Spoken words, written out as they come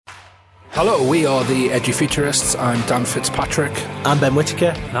Hello, we are the Edufuturists. I'm Dan Fitzpatrick. I'm Ben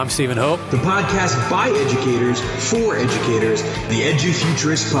Whitaker. And I'm Stephen Hope. The podcast by educators, for educators, the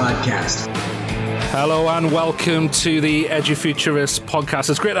Edufuturist Podcast. Hello and welcome to the Edufuturist podcast.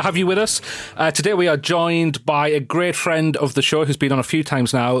 It's great to have you with us. Today we are joined by a great friend of the show who's been on a few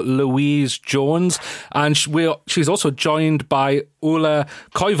times now, Louise Jones. And she's also joined by Ulla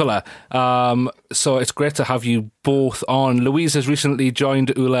Koivula. So it's great to have you both on. Louise has recently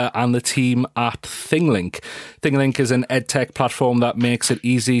joined Ulla and the team at ThingLink. ThingLink is an edtech platform that makes it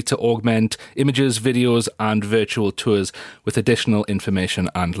easy to augment images, videos and virtual tours with additional information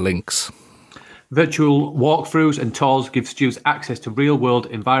and links. Virtual walkthroughs and tours give students access to real-world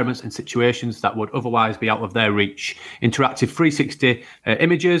environments and situations that would otherwise be out of their reach. Interactive 360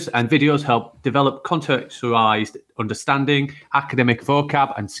 images and videos help develop contextualized understanding, academic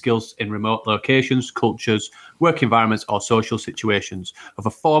vocab and skills in remote locations, cultures, work environments or social situations. Over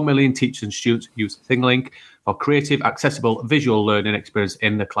 4 million teachers and students use ThingLink for creative, accessible visual learning experience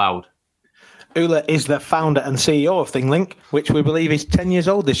in the cloud. Ulla is the founder and CEO of ThingLink, which we believe is 10 years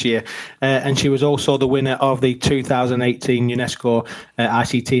old this year. And she was also the winner of the 2018 UNESCO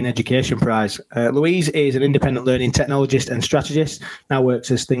ICT and Education Prize. Louise is an independent learning technologist and strategist, now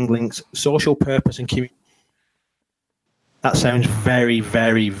works as ThingLink's social purpose and community. That sounds very,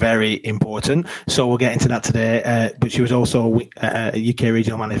 very, very important. So we'll get into that today. But she was also a UK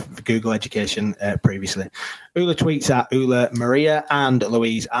regional manager for Google Education previously. Ulla tweets at Ulla Maria and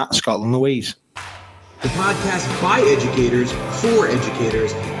Louise at Scotland Louise. The podcast by educators, for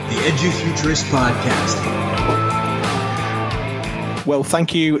educators, the Edufuturist Podcast. Well,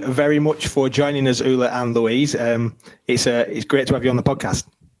 thank you very much for joining us, Ulla and Louise. It's great to have you on the podcast.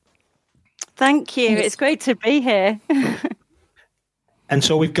 Thank you. It's great to be here. And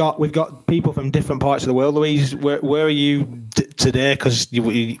so we've got people from different parts of the world. Louise, where are you today? Because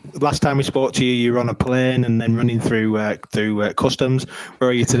last time we spoke to you, you were on a plane and then running through customs.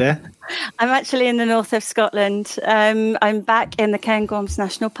 Where are you today? I'm actually in the north of Scotland. I'm back in the Cairngorms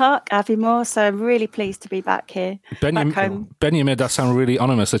National Park, Aviemore, so I'm really pleased to be back here. Ben, you made that sound really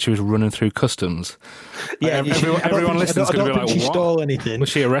ominous that she was running through customs. Yeah, everyone listening is going to be like, she what? Stole anything? Was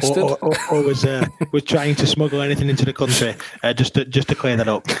she arrested? Or was trying to smuggle anything into the country? Just to clear that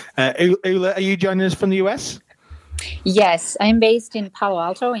up. Ulla, are you joining us from the US? Yes, I'm based in Palo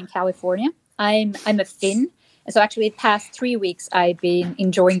Alto in California. I'm a Finn. So actually, the past 3 weeks, I've been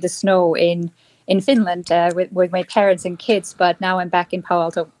enjoying the snow in Finland with my parents and kids. But now I'm back in Palo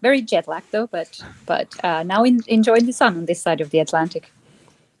Alto. Very jet lagged though, but now enjoying the sun on this side of the Atlantic.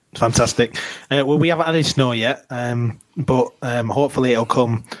 Fantastic. Well, we haven't had any snow yet, but hopefully it'll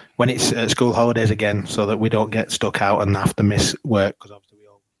come when it's school holidays again, so that we don't get stuck out and have to miss work, because obviously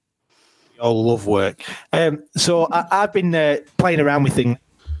we all love work. So I've been playing around with things.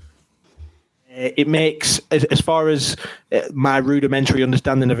 It makes, as far as my rudimentary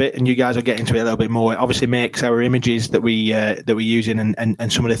understanding of it, and you guys will get into it a little bit more, it obviously makes our images that we're using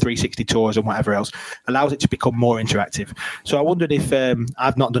and some of the 360 tours and whatever else, allows it to become more interactive. So I wondered if,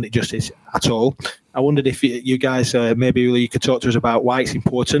 I've not done it justice at all, I wondered if you guys, maybe you could talk to us about why it's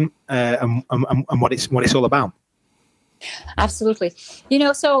important and what it's all about. Absolutely.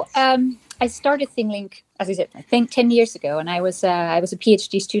 I started ThingLink, as I said, I think 10 years ago, and I was a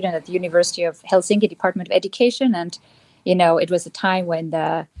PhD student at the University of Helsinki Department of Education, and it was a time when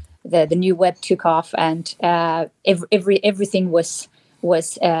the new web took off, and everything was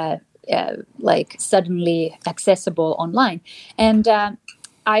like suddenly accessible online, and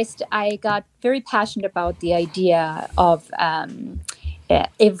I got very passionate about the idea of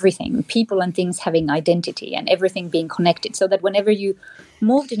everything, people and things having identity, and everything being connected, so that whenever you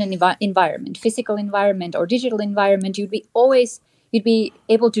moved in an environment, physical environment or digital environment, you'd be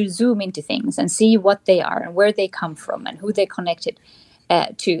able to zoom into things and see what they are and where they come from and who they're connected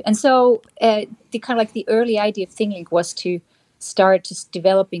to. And so the early idea of ThingLink was to start just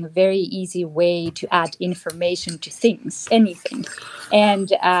developing a very easy way to add information to things, anything. And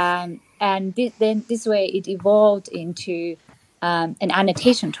then this way it evolved into an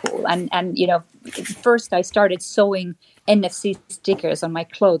annotation tool. And first I started sewing NFC stickers on my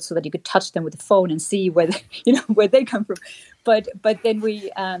clothes so that you could touch them with the phone and see where they come from. But then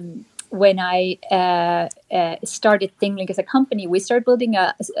when I started ThingLink as a company, we started building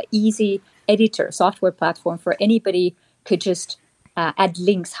a easy editor software platform for anybody could just add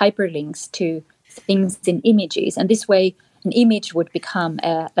links, hyperlinks to things in images, and this way an image would become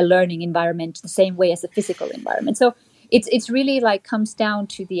a learning environment the same way as a physical environment. So it's really comes down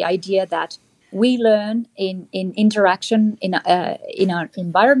to the idea that we learn in interaction in our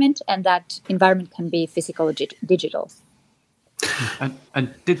environment, and that environment can be physical or digital.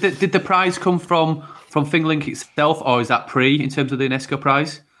 And did the prize come from ThingLink itself, or is that pre in terms of the UNESCO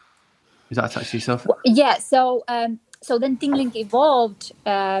prize? Is that attached to yourself? Yeah. So then ThingLink evolved.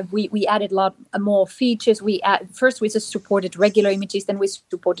 We added a lot more features. First we just supported regular images, then we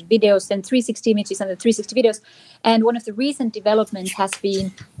supported videos, then 360 images, and then 360 videos. And one of the recent developments has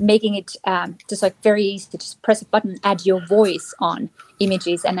been making it just like very easy to just press a button, add your voice on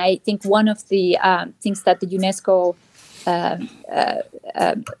images. And I think one of the things that the UNESCO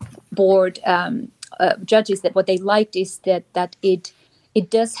board judges, that what they liked is that it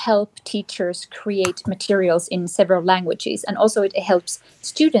does help teachers create materials in several languages, and also it helps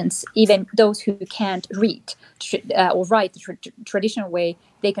students, even those who can't read or write the traditional way.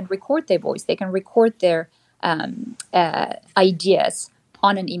 They can record their voice, they can record their ideas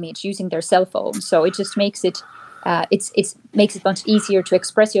on an image using their cell phone. So it just makes it makes it much easier to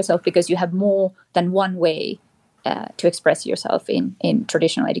express yourself, because you have more than one way to express yourself in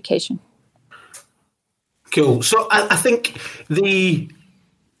traditional education. Cool. So I think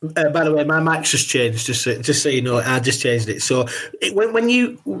by the way, my mic's just changed. Just so you know, I just changed it. So when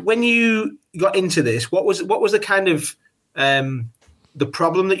you got into this, what was the kind of the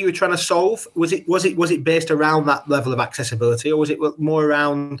problem that you were trying to solve? Was it based around that level of accessibility, or was it more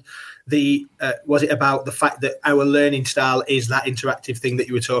around was it about the fact that our learning style is that interactive thing that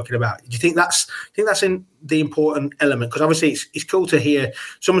you were talking about? Do you think that's in the important element? Because obviously it's cool to hear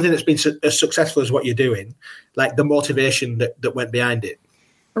something that's been as successful as what you're doing, like the motivation that went behind it.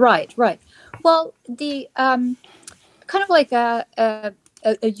 Right. Well, the kind of like a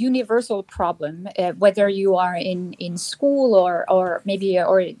universal problem, whether you are in school or maybe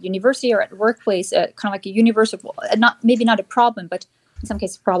or university or at workplace, kind of like a universal, maybe not a problem, but in some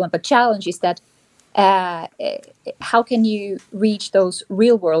cases a problem, but challenge is that how can you reach those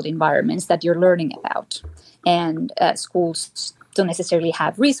real world environments that you're learning about? And schools don't necessarily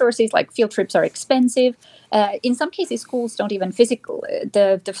have resources, like field trips are expensive. In some cases, schools don't even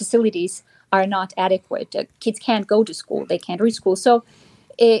the facilities are not adequate. Kids can't go to school, they can't reach school. So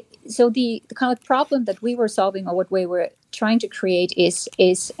the kind of problem that we were solving, or what we were trying to create, is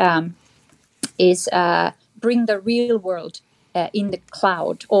bring the real world in the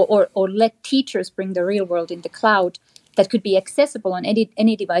cloud, or let teachers bring the real world in the cloud that could be accessible on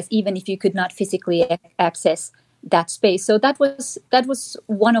any device, even if you could not physically access that space. So that was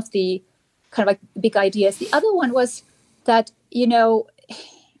one of the kind of like big ideas. The other one was that,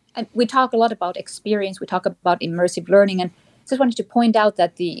 we talk a lot about experience, we talk about immersive learning, and just wanted to point out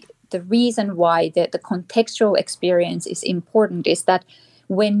that the reason why the contextual experience is important is that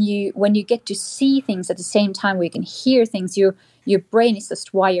when you get to see things at the same time, where you can hear things, your brain is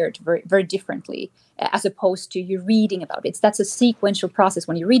just wired very, very differently, as opposed to you reading about it. That's a sequential process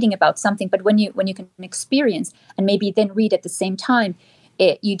when you're reading about something, but when you can experience and maybe then read at the same time,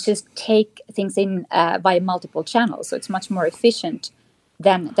 you just take things in via multiple channels. So it's much more efficient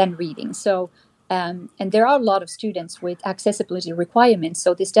than reading. So and there are a lot of students with accessibility requirements,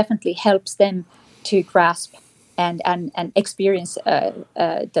 so this definitely helps them to grasp and experience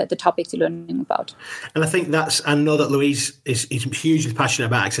the topics you're learning about. And I think I know that Louise is hugely passionate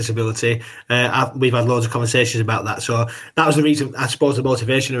about accessibility. We've had loads of conversations about that. So that was the reason, I suppose, the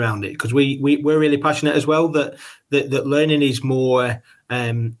motivation around it, because we're really passionate as well that learning is more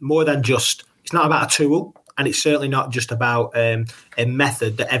than just, it's not about a tool. And it's certainly not just about a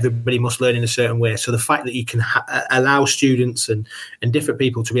method that everybody must learn in a certain way. So the fact that you can allow students and different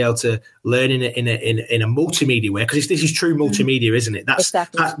people to be able to learn in a multimedia way, because this is true multimedia, isn't it? That's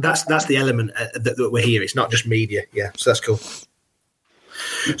exactly. That's the element that we're here. It's not just media. Yeah, so that's cool.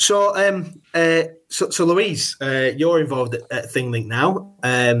 So, so Louise, you're involved at ThingLink now,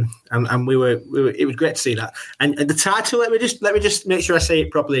 and we were. It was great to see that. And the title, let me just make sure I say it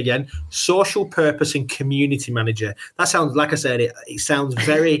properly again: Social Purpose and Community Manager. That sounds, like I said, it sounds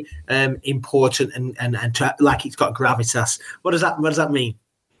very important and like it's got gravitas. What does that mean?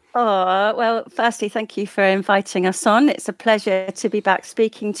 Oh, well, firstly, thank you for inviting us on. It's a pleasure to be back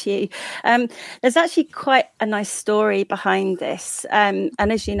speaking to you. There's actually quite a nice story behind this. And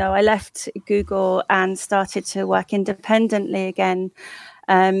as you know, I left Google and started to work independently again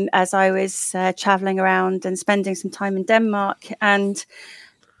as I was traveling around and spending some time in Denmark. And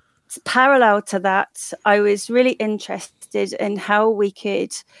parallel to that, I was really interested in how we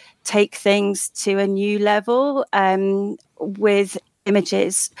could take things to a new level with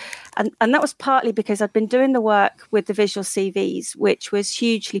images. And that was partly because I'd been doing the work with the visual CVs, which was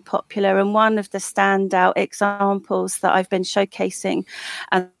hugely popular, and one of the standout examples that I've been showcasing,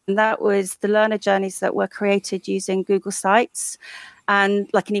 and that was the learner journeys that were created using Google Sites and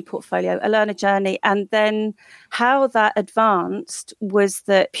like an ePortfolio, a learner journey. And then how that advanced was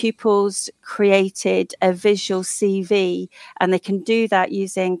that pupils created a visual CV, and they can do that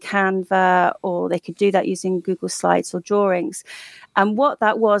using Canva, or they could do that using Google Slides or drawings. And what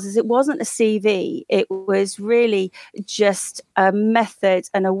that was is it wasn't a CV. It was really just a method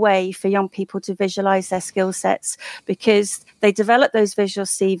and a way for young people to visualize their skill sets, because they developed those visual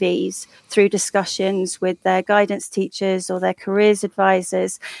CVs through discussions with their guidance teachers or their careers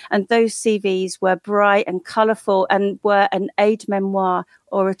advisors. And those CVs were bright and colorful and were an aid memoir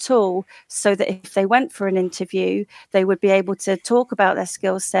or a tool, so that if they went for an interview, they would be able to talk about their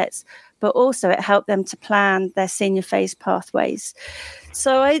skill sets, but also it helped them to plan their senior phase pathways.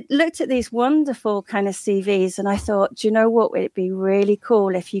 So I looked at these wonderful kind of CVs and I thought, do you know what, would it be really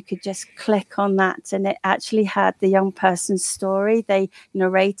cool if you could just click on that and it actually had the young person's story? They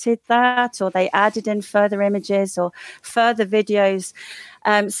narrated that, or they added in further images or further videos.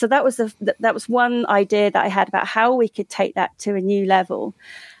 So that was one idea that I had about how we could take that to a new level.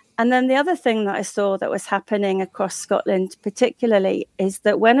 And then the other thing that I saw that was happening across Scotland particularly is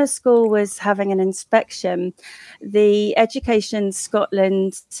that when a school was having an inspection, the Education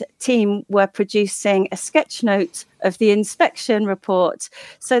Scotland team were producing a sketch note of the inspection report.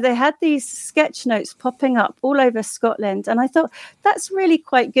 So they had these sketch notes popping up all over Scotland. And I thought, that's really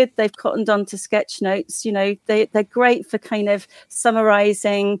quite good. They've cottoned on to sketch notes. They're great for kind of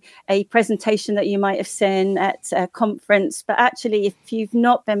summarizing a presentation that you might have seen at a conference. But actually, if you've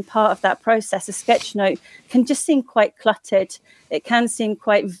not been part of that process, a sketch note can just seem quite cluttered. It can seem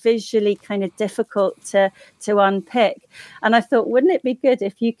quite visually kind of difficult to unpick. And I thought, wouldn't it be good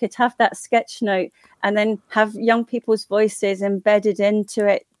if you could have that sketch note and then have young people's voices embedded into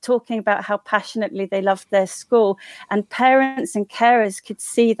it, talking about how passionately they loved their school, and parents and carers could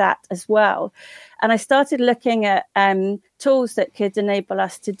see that as well. And I started looking at tools that could enable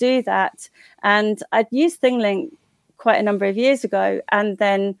us to do that. And I'd used ThingLink quite a number of years ago and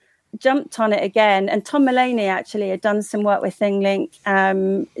then jumped on it again. And Tom Mullaney actually had done some work with ThingLink,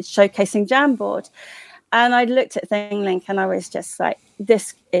 showcasing Jamboard. And I looked at ThingLink and I was just like,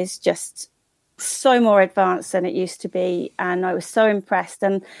 this is just so more advanced than it used to be. And I was so impressed.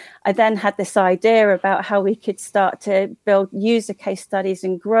 And I then had this idea about how we could start to build user case studies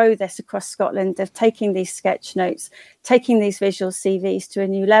and grow this across Scotland, of taking these sketch notes, taking these visual CVs to a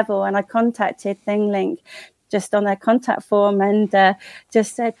new level. And I contacted ThingLink just on their contact form and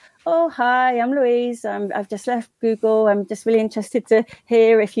just said, oh, hi, I'm Louise. I've just left Google. I'm just really interested to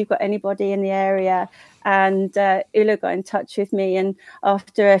hear if you've got anybody in the area. And Ula got in touch with me. And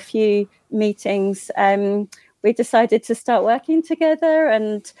after a few meetings, we decided to start working together.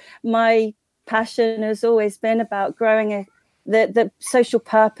 And my passion has always been about growing the social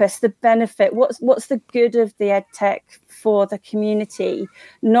purpose, the benefit. What's the good of the EdTech for the community,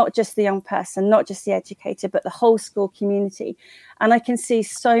 not just the young person, not just the educator, but the whole school community. And I can see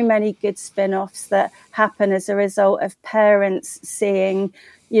so many good spin-offs that happen as a result of parents seeing,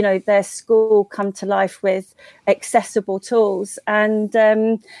 their school come to life with accessible tools. And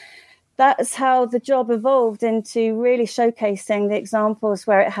that's how the job evolved into really showcasing the examples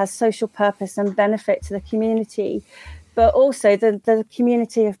where it has social purpose and benefit to the community, but also the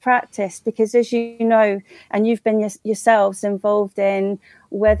community of practice. Because as you know, and you've been yourselves involved in,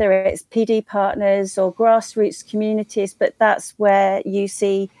 whether it's PD partners or grassroots communities, but that's where you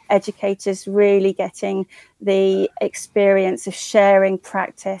see educators really getting the experience of sharing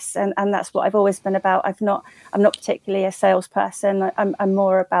practice. And that's what I've always been about. I'm not particularly a salesperson. I'm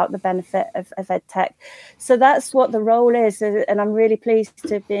more about the benefit of EdTech. So that's what the role is. And I'm really pleased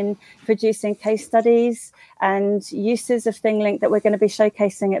to have been producing case studies and uses of ThingLink that we're going to be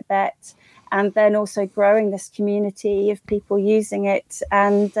showcasing at BET, and then also growing this community of people using it.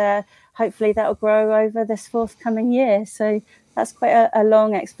 And hopefully that will grow over this forthcoming year. So that's quite a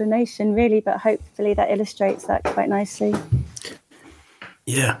long explanation, really, but hopefully that illustrates that quite nicely.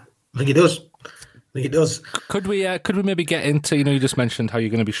 Yeah, I think it does. Could we maybe get into, you just mentioned how you're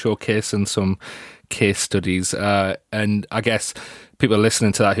going to be showcasing some case studies, and I guess people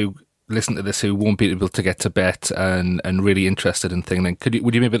listening to that who listen to this who won't be able to get to BET and really interested in ThingLink,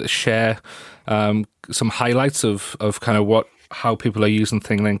 would you maybe share some highlights of kind of what how people are using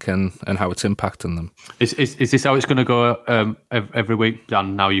ThingLink and how it's impacting them. Is this how it's going to go every week,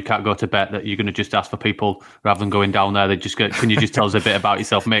 Dan? Now you can't go to bet that you're going to just ask for people rather than going down there. They just go, can you just tell us a bit about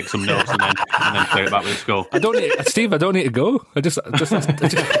yourself, make some notes, and then clear it back with the school? Steve, I don't need to go. I just need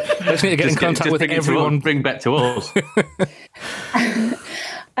to get in contact with everyone. Bring bet to us.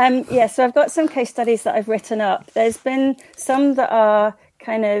 So I've got some case studies that I've written up. There's been some that are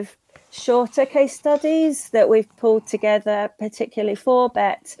kind of shorter case studies that we've pulled together, particularly for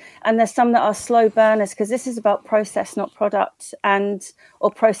BET, and there's some that are slow burners because this is about process, not product,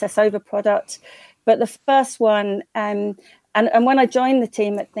 or process over product. But the first one, and when I joined the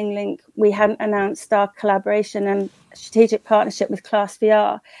team at ThingLink, we hadn't announced our collaboration and strategic partnership with Class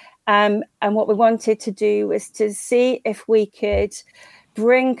VR, and what we wanted to do was to see if we could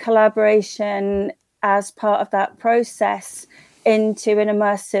bring collaboration as part of that process into an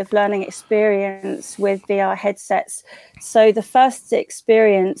immersive learning experience with VR headsets. So the first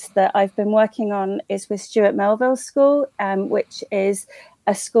experience that I've been working on is with Stuart Melville School, which is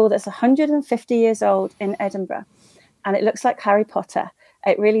a school that's 150 years old in Edinburgh. And it looks like Harry Potter.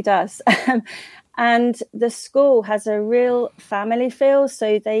 It really does. And the school has a real family feel.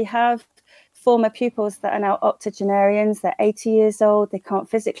 So they have former pupils that are now octogenarians. They're 80 years old. They can't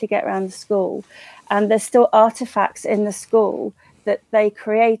physically get around the school. And there's still artifacts in the school that they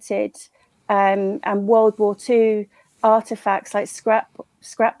created, and World War II artifacts like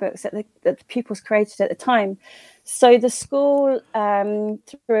scrapbooks that the pupils created at the time. So the school,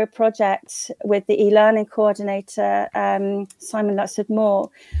 through a project with the e-learning coordinator, Simon Luxford-Moore,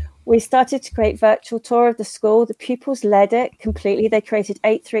 we started to create virtual tour of the school. The pupils led it completely. They created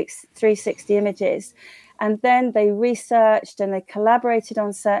 8 360 images, and then they researched and they collaborated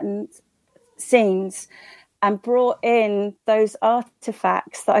on certain scenes and brought in those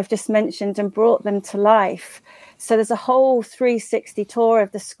artifacts that I've just mentioned and brought them to life. So there's a whole 360 tour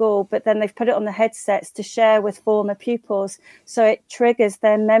of the school, but then they've put it on the headsets to share with former pupils. So it triggers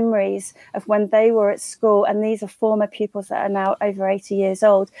their memories of when they were at school. And these are former pupils that are now over 80 years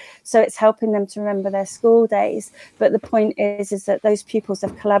old. So it's helping them to remember their school days. But the point is that those pupils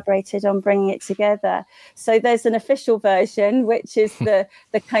have collaborated on bringing it together. So there's an official version, which is the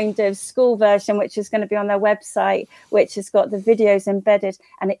kind of school version, which is going to be on their website, which has got the videos embedded,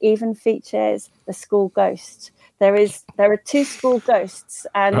 and it even features the school ghost. There are 2 school ghosts,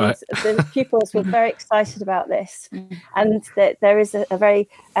 and the pupils were very excited about this. And there is a very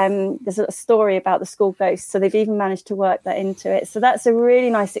there's a story about the school ghosts, so they've even managed to work that into it. So that's a really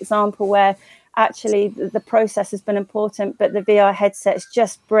nice example where actually the process has been important, but the VR headsets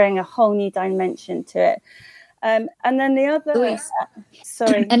just bring a whole new dimension to it. And then the other, Louise.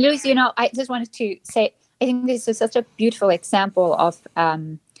 And Louise, I just wanted to say, I think this is such a beautiful example of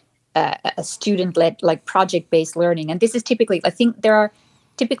a student-led, like project-based learning. And this is typically, I think there are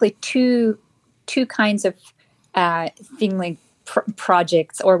typically two kinds of ThingLink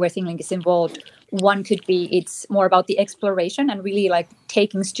projects, or where ThingLink is involved. One could be, it's more about the exploration and really like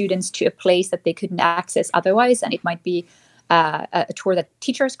taking students to a place that they couldn't access otherwise. And it might be a tour that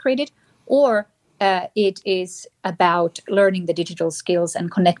teachers created, or it is about learning the digital skills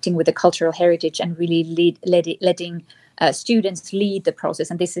and connecting with the cultural heritage and really letting students lead the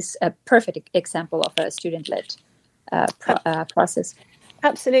process. And this is a perfect example of a student-led process.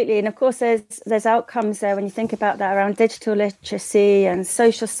 Absolutely. And of course, there's outcomes there when you think about that around digital literacy and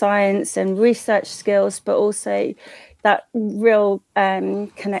social science and research skills, but also that real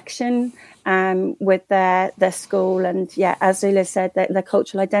connection with their school. And yeah, as Ula said, their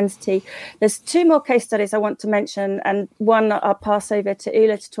cultural identity. There's 2 more case studies I want to mention, and one I'll pass over to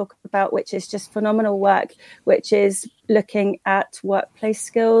Ula to talk about, which is just phenomenal work, which is looking at workplace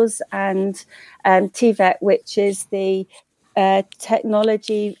skills, and TVET, which is the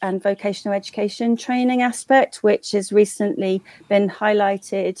technology and vocational education training aspect, which has recently been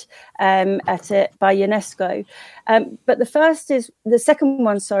highlighted by UNESCO. But the second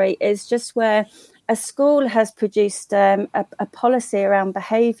one, is just where a school has produced a policy around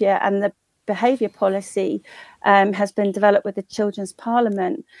behaviour, and the behaviour policy has been developed with the Children's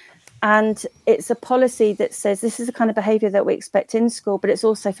Parliament. And it's a policy that says this is the kind of behaviour that we expect in school, but it's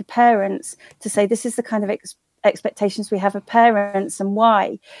also for parents to say this is the kind of expectations we have of parents and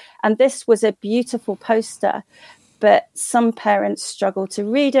why. And this was a beautiful poster, but some parents struggle to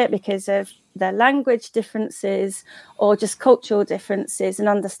read it because of their language differences or just cultural differences and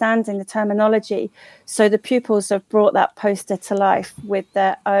understanding the terminology. So the pupils have brought that poster to life with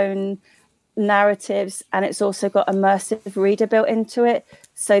their own narratives, and it's also got immersive reader built into it.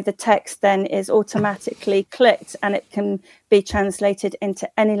 So the text then is automatically clicked and it can be translated into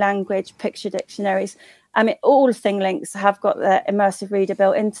any language, picture dictionaries. I mean, all ThingLinks have got the immersive reader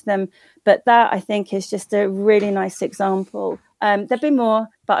built into them, but that I think is just a really nice example. There'll be more,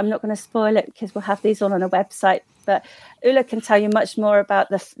 but I'm not going to spoil it because we'll have these all on a website. But Ulla can tell you much more about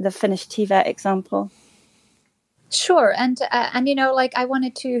the Finnish TVET example. Sure, and like I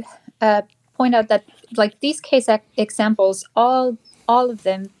wanted to point out that like these case examples, all of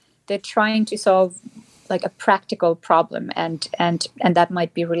them, they're trying to solve like a practical problem, and that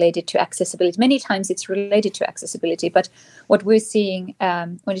might be related to accessibility. Many times it's related to accessibility, but what we're seeing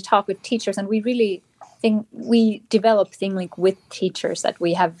when we talk with teachers, and we really think we develop ThingLink with teachers, that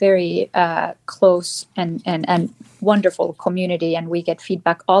we have very close and wonderful community, and we get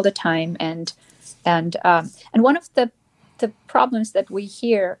feedback all the time. And one of the problems that we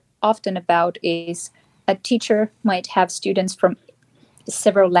hear often about is a teacher might have students from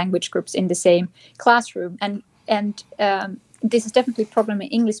several language groups in the same classroom, and this is definitely a problem in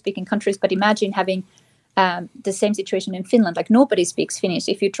English-speaking countries. But imagine having the same situation in Finland. Like nobody speaks Finnish.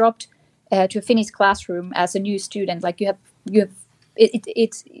 If you dropped to a Finnish classroom as a new student, like you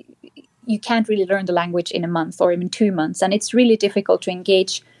can't really learn the language in a month or even 2 months, and it's really difficult to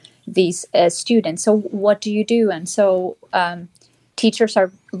engage these students. So what do you do? And so teachers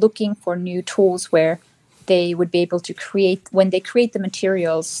are looking for new tools where they would be able to create, when they create the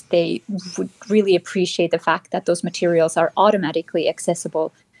materials, they would really appreciate the fact that those materials are automatically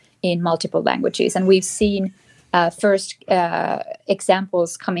accessible in multiple languages. And we've seen first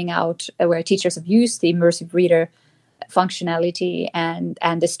examples coming out where teachers have used the immersive reader functionality, and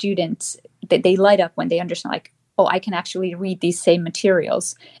the students, they light up when they understand, like, oh, I can actually read these same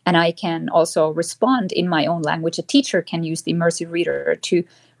materials, and I can also respond in my own language. A teacher can use the immersive reader to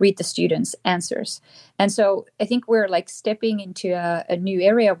read the students' answers. And so I think we're like stepping into a new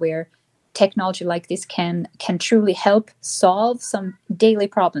area where technology like this can truly help solve some daily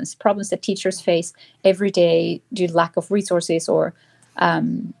problems that teachers face every day due to lack of resources or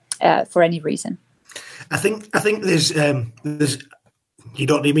for any reason. I think there's you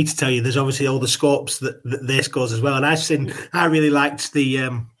don't need me to tell you, there's obviously all the scopes that this goes as well. And I really liked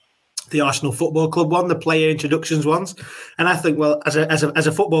the Arsenal Football Club one, the player introductions ones. And I think, well, as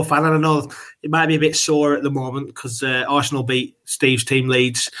a football fan, and I know it might be a bit sore at the moment because Arsenal beat Steve's team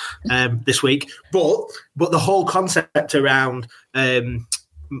Leeds this week, but the whole concept around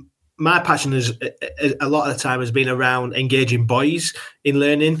my passion is a lot of the time has been around engaging boys in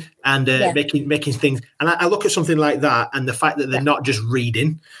learning and making things. And I look at something like that, and the fact that they're not just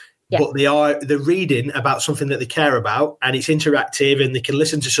reading, but they're reading about something that they care about, and it's interactive, and they can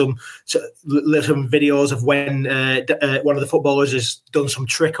listen to some videos of when one of the footballers has done some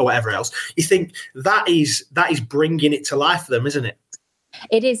trick or whatever else. You think that is bringing it to life for them, isn't it?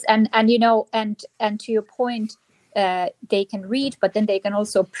 It is, and to your point, they can read, but then they can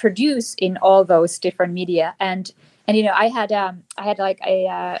also produce in all those different media. And I had like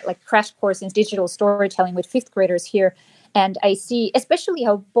a crash course in digital storytelling with 5th graders here. And I see, especially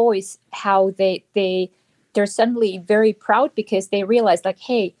how boys, how they're suddenly very proud because they realize, like,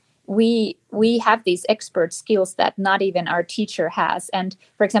 hey, we have these expert skills that not even our teacher has. And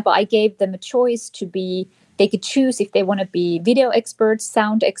for example, I gave them a choice to be, they could choose if they want to be video experts,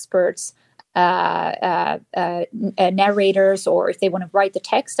 sound experts, narrators, or if they want to write the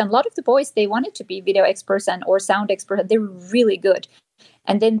text. And a lot of the boys, they wanted to be video experts or sound experts. They were really good.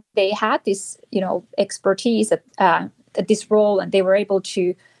 And then they had this, expertise at this role, and they were able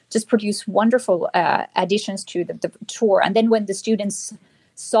to just produce wonderful additions to the tour. And then when the students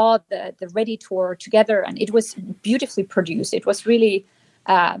saw the ready tour together, and it was beautifully produced, it was really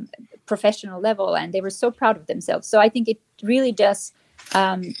professional level, and they were so proud of themselves. So I think it really does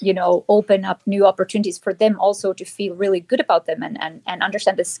open up new opportunities for them also to feel really good about them and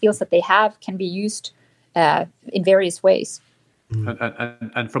understand the skills that they have can be used in various ways.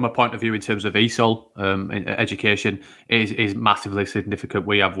 And from a point of view in terms of ESOL education is massively significant.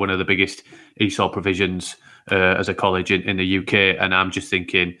 We have one of the biggest ESOL provisions as a college in the UK, and I'm just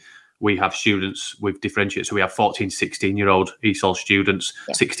thinking we have students with differentiate. So we have 14, 16-year-old ESOL students,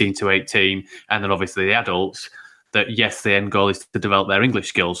 16 to 18, and then obviously the adults that, yes, the end goal is to develop their English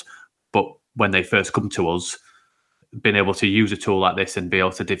skills, but when they first come to us, being able to use a tool like this and be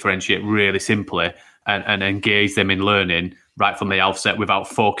able to differentiate really simply and engage them in learning right from the outset without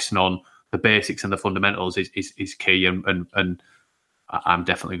focusing on the basics and the fundamentals is key. And I'm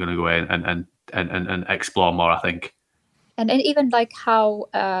definitely going to go in and explore more, I think. And even like how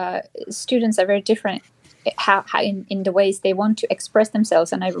students are very different, how in the ways they want to express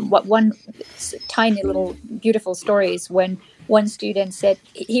themselves. And one tiny little beautiful story is when one student said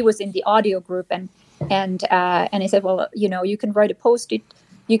he was in the audio group and he said, well, you can write a post-it,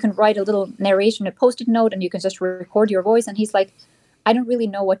 you can write a little narration, a post-it note, and you can just record your voice. And he's like, I don't really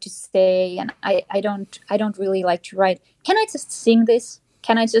know what to say, and I don't really like to write. Can I just sing this?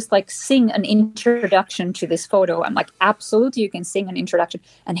 Can I just like sing an introduction to this photo? I'm like, absolutely, you can sing an introduction.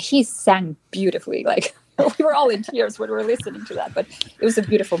 And he sang beautifully. Like, we were all in tears when we were listening to that, but it was a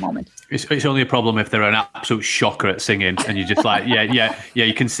beautiful moment. It's only a problem if they're an absolute shocker at singing, and you're just like, yeah,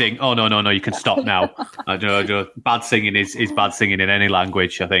 you can sing. Oh no, you can stop now. Bad singing is bad singing in any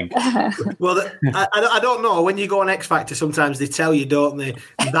language, I think. Well, I don't know. When you go on X Factor, sometimes they tell you, don't they?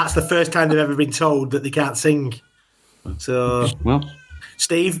 That's the first time they've ever been told that they can't sing. So, well,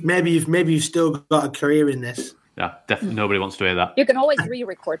 Steve, maybe you've still got a career in this. Yeah, definitely. Nobody wants to hear that. You can always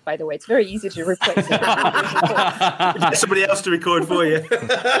re-record, by the way. It's very easy to replace it. Get somebody else to record for you.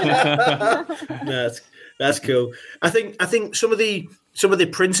 That's cool. I think some of the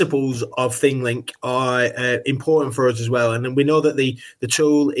principles of ThingLink are important for us as well, and we know that the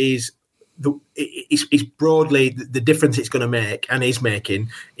tool is broadly the difference it's going to make and is making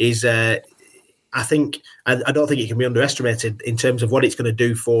is. I don't think it can be underestimated in terms of what it's going to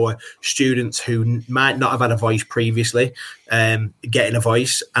do for students who might not have had a voice previously, getting a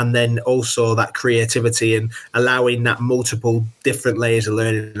voice, and then also that creativity and allowing that multiple different layers of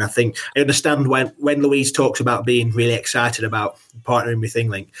learning. And I think I understand when Louise talks about being really excited about partnering with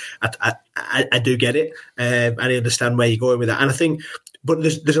ThingLink, I do get it, and I understand where you're going with that. And I think, but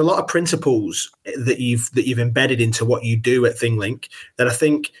there's a lot of principles that you've embedded into what you do at ThingLink that I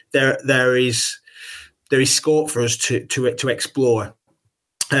think there is scope for us to explore,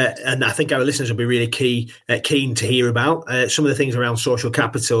 and I think our listeners will be really keen to hear about some of the things around social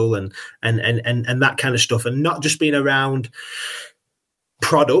capital and that kind of stuff, and not just being around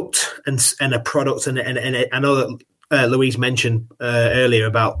product and a product. And I know that Louise mentioned earlier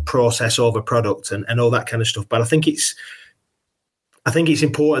about process over product and all that kind of stuff, but I think it's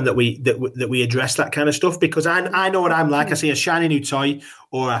important that we address that kind of stuff, because I know what I'm like. I see a shiny new toy,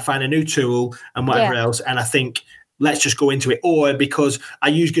 or I find a new tool and whatever else, and I think, let's just go into it. Or because I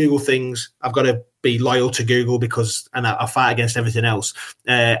use Google things, I've got to be loyal to Google and I fight against everything else.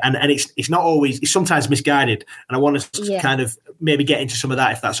 And it's not always, it's sometimes misguided. And I want us to kind of maybe get into some of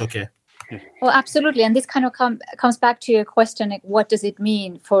that, if that's okay. Well, absolutely. And this kind of comes back to your question, like, what does it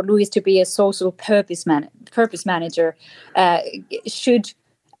mean for Louise to be a social purpose manager? Should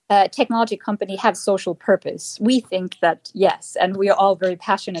a technology company have social purpose? We think that yes, and we are all very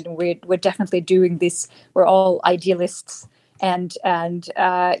passionate, and we're definitely doing this. We're all idealists and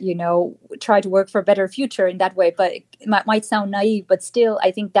try to work for a better future in that way. But it might sound naive, but still,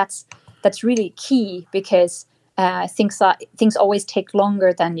 I think that's really key, because things always take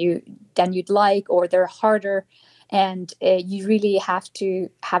longer than you'd like, or they're harder, and you really have to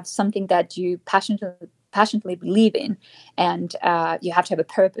have something that you passionately believe in, and you have to have a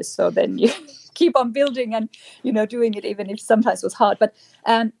purpose. So then you keep on building and doing it, even if sometimes it was hard. But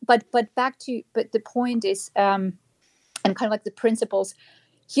the point is, and kind of like the principles.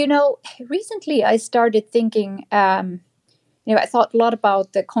 Recently I started thinking. I thought a lot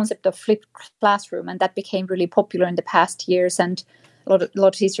about the concept of flipped classroom, and that became really popular in the past years, and a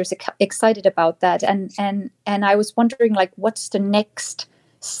lot of teachers are excited about that. And I was wondering, like, what's the next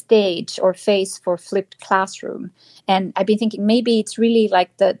stage or phase for flipped classroom? And I've been thinking maybe it's really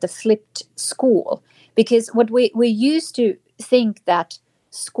like the flipped school, because what we used to think that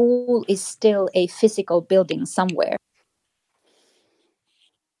school is still a physical building somewhere.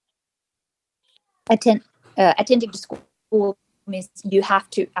 Attending to school means you have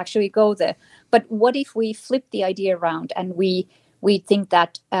to actually go there. But what if we flip the idea around and we think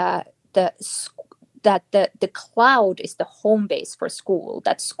that the cloud is the home base for school,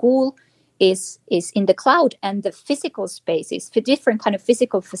 that school is in the cloud, and the physical spaces for different kind of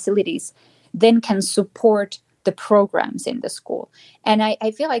physical facilities then can support the programs in the school. And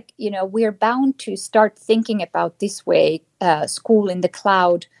I feel like, we're bound to start thinking about this way, school in the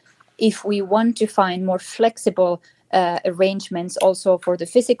cloud, if we want to find more flexible arrangements also for the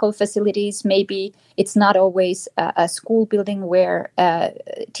physical facilities. Maybe it's not always a school building where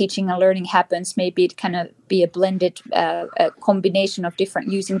teaching and learning happens. Maybe it can be a blended a combination of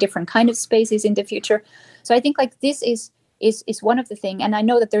using different kind of spaces in the future. So I think like this is one of the things, and I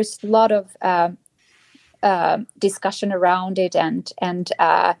know that there's a lot of discussion around it,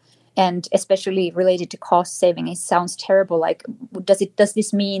 and especially related to cost saving. It sounds terrible. Like, does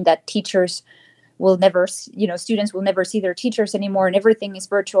this mean that teachers will never, students will never see their teachers anymore, and everything is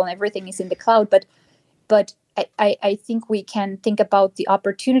virtual and everything is in the cloud? But I think we can think about the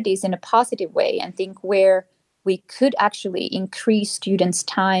opportunities in a positive way, and think where we could actually increase students'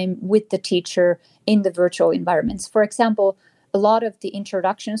 time with the teacher in the virtual environments. For example, a lot of the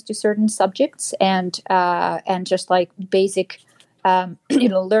introductions to certain subjects and just like basic,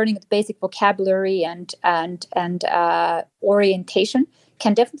 learning the basic vocabulary and orientation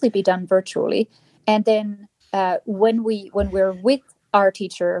can definitely be done virtually. And then when we're with our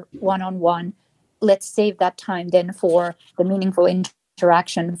teacher one-on-one, let's save that time then for the meaningful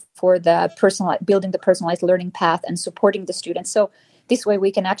interaction, for the building the personalized learning path and supporting the students. So this way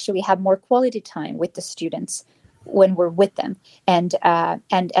we can actually have more quality time with the students when we're with them. And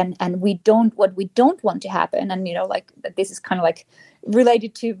we don't want to happen. And, like this is kind of like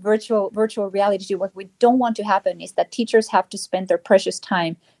related to virtual reality. What we don't want to happen is that teachers have to spend their precious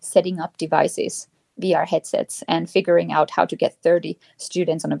time setting up devices, VR headsets, and figuring out how to get 30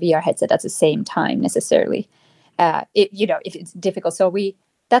 students on a VR headset at the same time necessarily. If it's difficult. So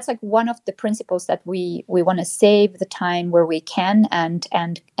that's like one of the principles that we want to save the time where we can and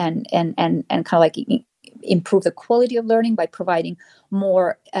kind of like improve the quality of learning by providing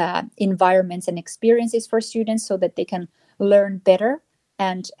more environments and experiences for students so that they can learn better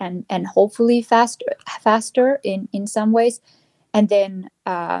and hopefully faster in some ways. And then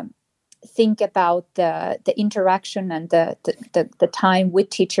think about the interaction and the time with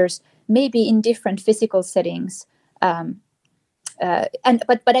teachers, maybe in different physical settings. But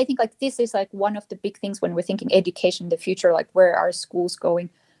I think like this is like one of the big things when we're thinking education in the future, like where are schools going?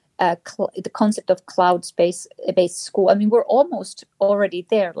 The concept of cloud-based school. I mean, we're almost already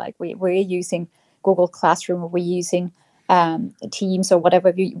there. Like we're using Google Classroom, or we're using Teams or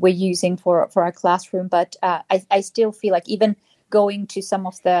whatever we're using for our classroom. But I still feel like even going to some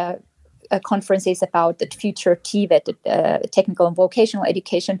of the conferences about the future TVET, technical and vocational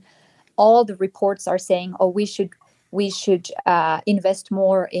education, all the reports are saying, we should invest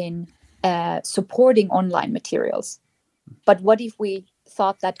more in supporting online materials. But what if we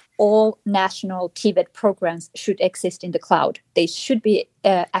thought that all national TVET programs should exist in the cloud? They should be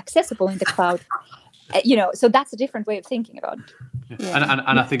accessible in the cloud. So that's a different way of thinking about it. Yeah.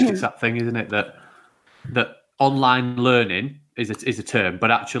 And I think it's that thing, isn't it, that online learning is a term,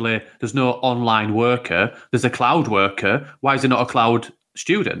 but actually there's no online worker. There's a cloud worker. Why is there not a cloud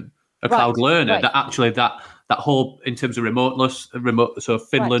student, a cloud learner? Right. That actually that whole, in terms of remote, so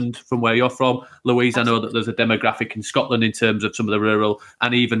Finland, from where you're from, Louise, I know that there's a demographic in Scotland in terms of some of the rural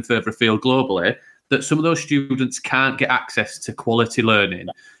and even further afield globally, that some of those students can't get access to quality learning.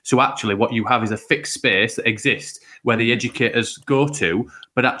 So actually what you have is a fixed space that exists where the educators go to,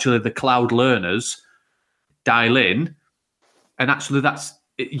 but actually the cloud learners dial in. And actually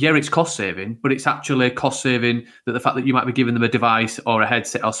it's cost saving, but it's actually cost saving that the fact that you might be giving them a device or a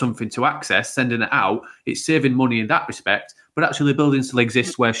headset or something to access, sending it out, it's saving money in that respect. But actually the building still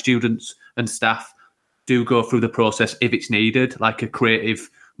exists where students and staff do go through the process if it's needed, like a creative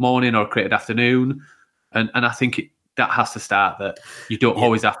morning or a creative afternoon. And I think that has to start, that you don't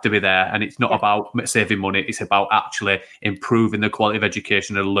always have to be there. And it's not about saving money. It's about actually improving the quality of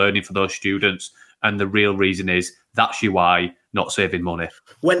education and learning for those students. And the real reason is that's your why, not saving money.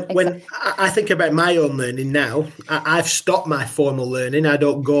 When I think about my own learning now, I've stopped my formal learning. I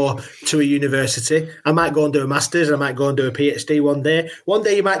don't go to a university. I might go and do a master's. I might go and do a PhD one day. One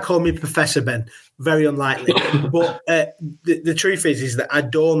day you might call me Professor Ben. Very unlikely. But the truth is that I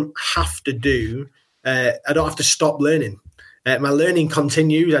don't have to stop learning. My learning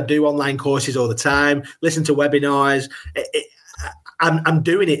continues. I do online courses all the time, listen to webinars. I'm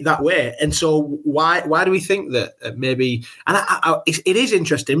doing it that way. And so why do we think that maybe, and it is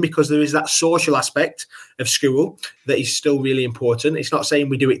interesting because there is that social aspect of school that is still really important. It's not saying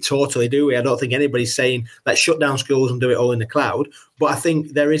we do it totally, do we? I don't think anybody's saying let's shut down schools and do it all in the cloud. But I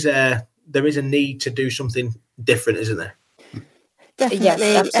think there is a need to do something different, isn't there? Definitely.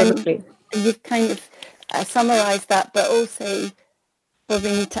 Yes, absolutely. And you've kind of summarised that, but also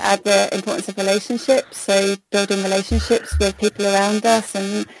probably need to add the importance of relationships. So building relationships with people around us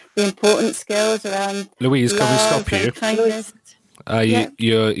and the important skills around Louise, can we stop you? Kindness.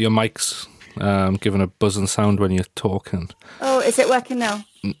 Your mic's giving a buzzing sound when you're talking. Oh, is it working now?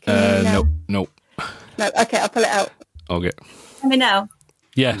 Now? No. No, okay, I'll pull it out. Okay. Hear me now?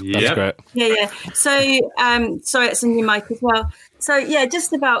 Yeah, that's great. Yeah. So, sorry, it's a new mic as well. So, yeah,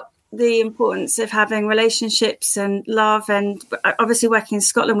 just about the importance of having relationships and love. And obviously working in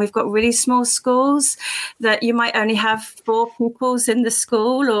Scotland, we've got really small schools that you might only have 4 pupils in the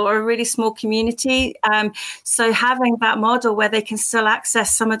school or a really small community. So having that model where they can still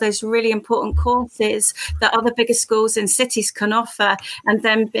access some of those really important courses that other bigger schools in cities can offer, and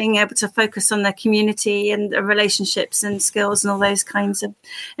then being able to focus on their community and the relationships and skills and all those kinds of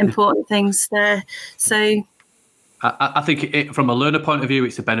important things there. So I think from a learner point of view,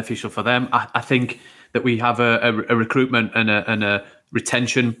 it's beneficial for them. I think that we have a recruitment and a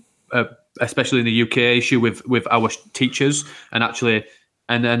retention, especially in the UK, issue with our teachers,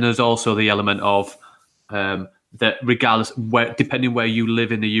 and then there's also the element of that regardless depending where you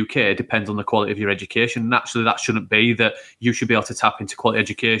live in the UK, it depends on the quality of your education. And actually, that shouldn't be that you should be able to tap into quality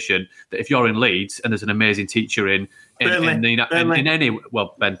education. That if you're in Leeds and there's an amazing teacher in any,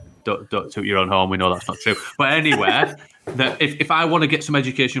 well, Ben, don't toot your own horn. We know that's not true. But anywhere that if I want to get some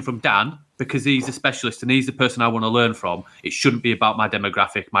education from Dan because he's a specialist and he's the person I want to learn from, it shouldn't be about my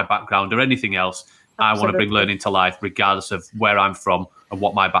demographic, my background, or anything else. Absolutely. I want to bring learning to life, regardless of where I'm from and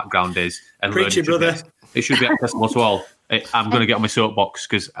what my background is. And preach it, brother. It should be accessible to all. I'm going to get on my soapbox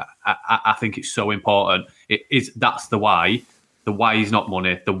because I think it's so important. That's the why. The why is not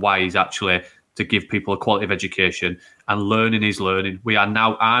money. The why is actually to give people a quality of education, and learning is learning.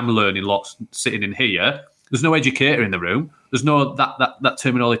 I'm learning lots sitting in here. There's no educator in the room. There's no that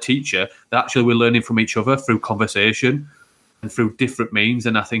terminology teacher. That actually we're learning from each other through conversation and through different means.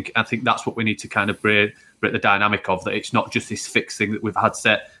 And I think that's what we need to kind of break the dynamic of, that it's not just this fixed thing that we've had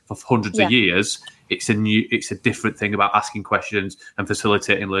set for hundreds of years. It's a different thing about asking questions and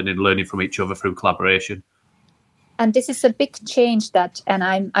facilitating learning from each other through collaboration. And this is a big change and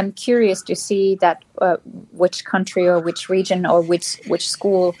I'm curious to see that which country or which region or which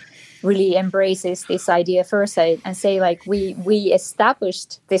school really embraces this idea first and say, like, we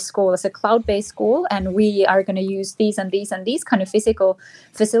established this school as a cloud-based school, and we are going to use these and these and these kind of physical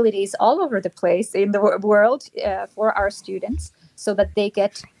facilities all over the place in the world for our students, so that they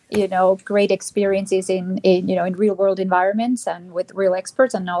get great experiences in real world environments and with real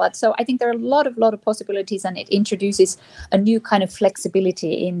experts and all that. So I think there are a lot of possibilities, and it introduces a new kind of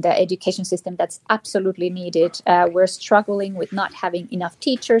flexibility in the education system that's absolutely needed. We're struggling with not having enough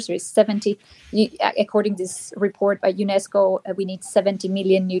teachers. There's 70, according to this report by UNESCO, we need 70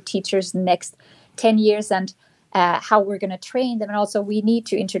 million new teachers in the next 10 years, and how we're going to train them. And also we need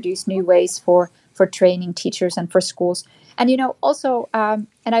to introduce new ways for training teachers and for schools. And, also, and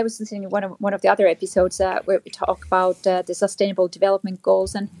I was listening to one of the other episodes where we talk about the Sustainable Development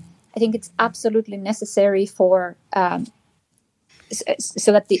Goals. And I think it's absolutely necessary for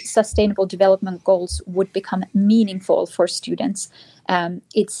so that the Sustainable Development Goals would become meaningful for students.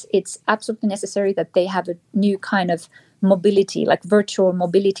 It's absolutely necessary that they have a new kind of mobility, like virtual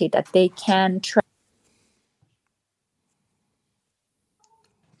mobility, that they can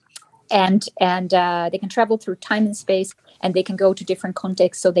And they can travel through time and space, and they can go to different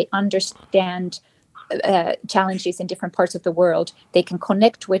contexts, so they understand challenges in different parts of the world. They can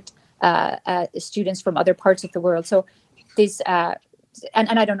connect with students from other parts of the world. So this, and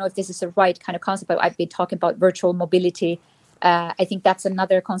I don't know if this is the right kind of concept, but I've been talking about virtual mobility. I think that's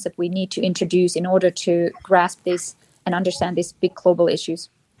another concept we need to introduce in order to grasp this and understand these big global issues.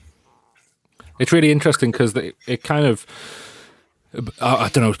 It's really interesting because it kind of, I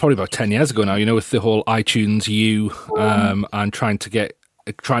don't know, it's probably about 10 years ago now, with the whole iTunes U and trying to,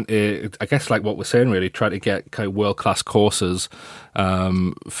 I guess like what we're saying really, trying to get kind of world-class courses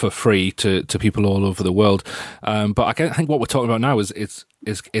for free to people all over the world. But I think what we're talking about now is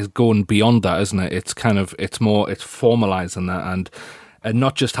going beyond that, isn't it? It's kind of, it's formalizing that and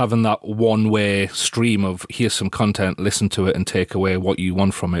not just having that one-way stream of here's some content, listen to it and take away what you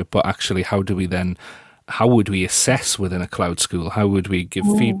want from it, but actually how would we assess within a cloud school? How would we give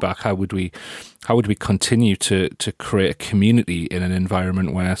feedback? How would we continue to create a community in an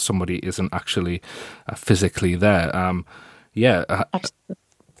environment where somebody isn't actually physically there? I'm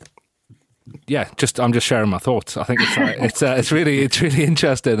just sharing my thoughts. I think it's really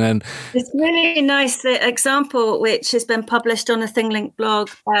interesting, and it's really nice. The example, which has been published on the ThingLink blog,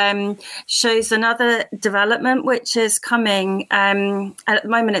 shows another development which is coming. At the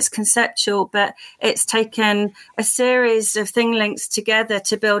moment, it's conceptual, but it's taken a series of ThingLinks together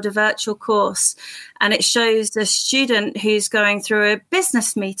to build a virtual course. And it shows a student who's going through a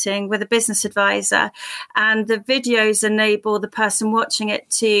business meeting with a business advisor, and the videos enable the person watching it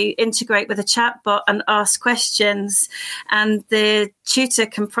to integrate with a chatbot and ask questions. And the tutor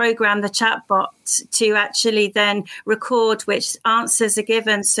can program the chatbot to actually then record which answers are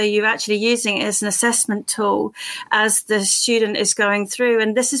given. So you're actually using it as an assessment tool as the student is going through.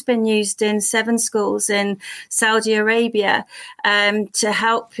 And this has been used in 7 schools in Saudi Arabia to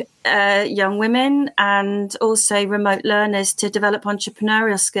help young women and also remote learners to develop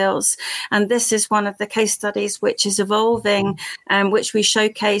entrepreneurial skills. And this is one of the case studies which is evolving, which we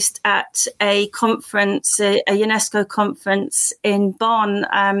showcased at a conference, a UNESCO conference in Bonn.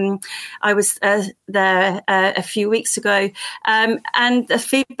 I was there a few weeks ago, and the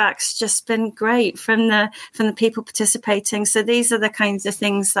feedback's just been great from the people participating. So these are the kinds of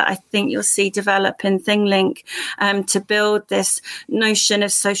things that I think you'll see develop in ThingLink, to build this notion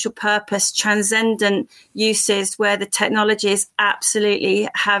of social purpose, transcendent uses where the technology is absolutely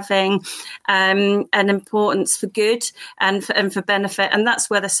having an importance for good and for benefit, and that's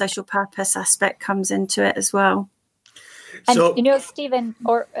where the social purpose aspect comes into it as well. And So, Stephen,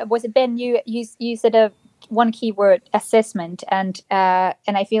 or was it Ben? You said one keyword, assessment, and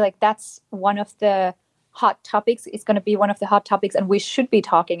I feel like that's one of the hot topics. It's going to be one of the hot topics, and we should be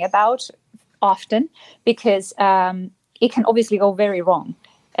talking about often, because it can obviously go very wrong.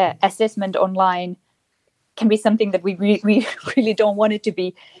 Assessment online can be something that we really don't want it to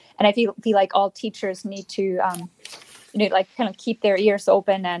be, and I feel like all teachers need to like kind of keep their ears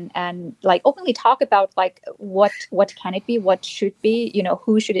open and like openly talk about like what can it be, what should be,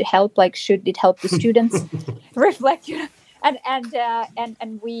 who should it help, like should it help the students reflect, and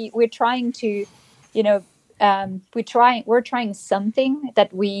we're trying to we're trying something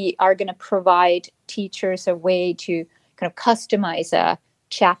that we are going to provide teachers a way to kind of customize a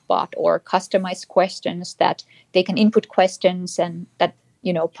chatbot or customize questions that they can input questions and that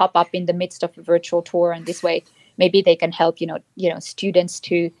pop up in the midst of a virtual tour, and this way maybe they can help students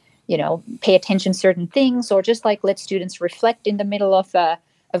to pay attention to certain things, or just like let students reflect in the middle of a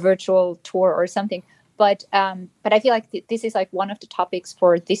virtual tour or something. But I feel like this is like one of the topics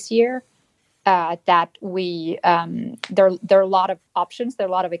for this year, that we there are a lot of options, there are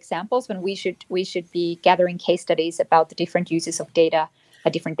a lot of examples, when we should be gathering case studies about the different uses of data, a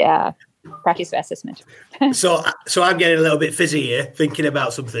different practice of assessment. so I'm getting a little bit fizzy here, thinking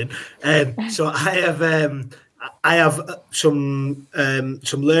about something. So I have some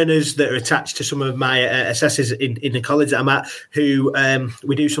learners that are attached to some of my assessors in the college that I'm at, who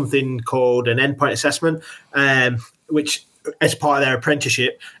we do something called an endpoint assessment, which as part of their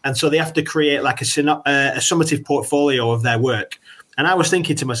apprenticeship, and so they have to create like a summative portfolio of their work. And I was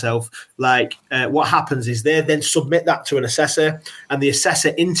thinking to myself, like, what happens is they then submit that to an assessor, and the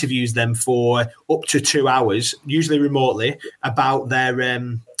assessor interviews them for up to 2 hours, usually remotely, about their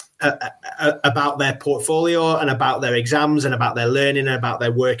portfolio and about their exams and about their learning and about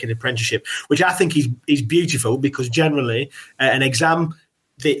their work in apprenticeship, which I think is beautiful, because generally an exam,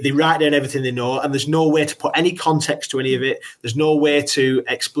 they write down everything they know, and there's no way to put any context to any of it. There's no way to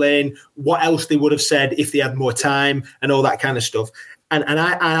explain what else they would have said if they had more time and all that kind of stuff. And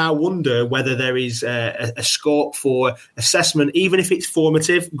I wonder whether there is a scope for assessment, even if it's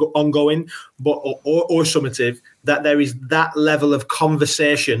formative, ongoing, or summative, that there is that level of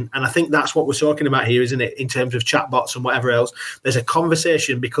conversation. And I think that's what we're talking about here, isn't it? In terms of chatbots and whatever else, there's a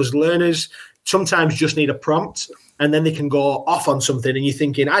conversation, because learners sometimes just need a prompt, and then they can go off on something, and you're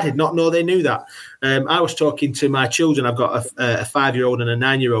thinking, I did not know they knew that. I was talking to my children. I've got a 5-year-old and a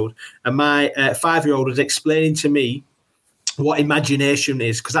 9-year-old, and my 5-year-old was explaining to me what imagination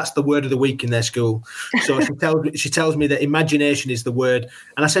is, because that's the word of the week in their school. So she tells me that imagination is the word,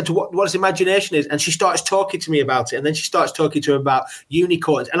 and I said to what does imagination is, and she starts talking to me about it, and then she starts talking to him about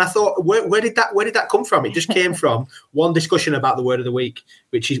unicorns, and I thought, where did that come from? It just came from one discussion about the word of the week,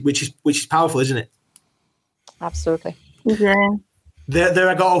 which is powerful, isn't it? Absolutely. Yeah. There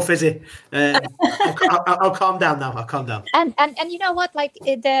I got all fizzy. I'll calm down now. I'll calm down. And you know what? Like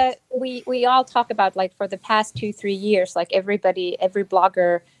we all talk about, like, for the past 2-3 years, like every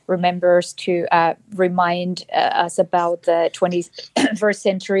blogger remembers to remind us about the 21st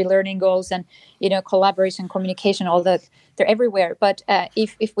century learning goals, and collaboration, communication, all that. They're everywhere. But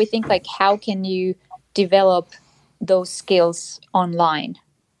if we think, like, how can you develop those skills online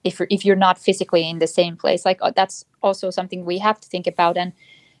if you're not physically in the same place? Like, that's also something we have to think about,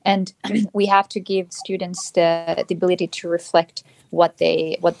 and we have to give students the ability to reflect what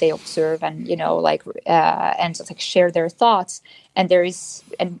they observe, and and so, like, share their thoughts, and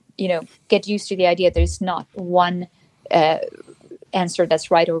get used to the idea there's not one answer that's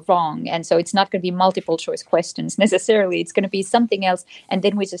right or wrong, and so it's not going to be multiple choice questions necessarily. It's going to be something else, and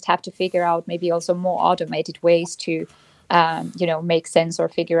then we just have to figure out maybe also more automated ways to make sense, or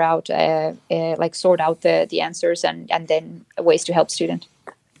figure out, like, sort out the answers, and then ways to help students.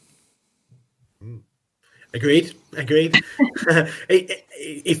 Agreed.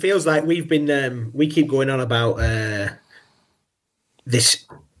 It feels like we've been, we keep going on about this.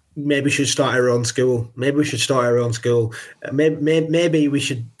 Maybe we should start our own school. Maybe we should,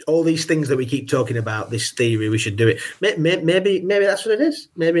 all these things that we keep talking about, this theory, we should do it. Maybe that's what it is.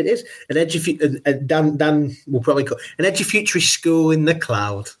 Maybe it is. Dan will probably call an edufuturist school in the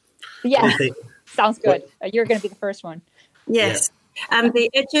cloud. Yeah, sounds good. You're going to be the first one. Yes. And the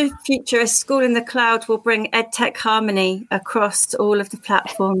EduFuturist School in the Cloud will bring EdTech Harmony across all of the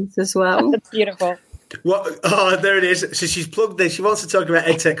platforms as well. That's beautiful. What? Oh, there it is. So she's plugged this. She wants to talk about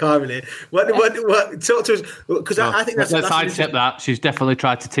EdTech Harmony. What? Talk to us, because I think that's. Let's sidestep that. She's definitely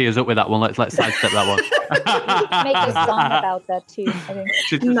tried to tee us up with that one. Let's sidestep that one. Make a song about that too. I think.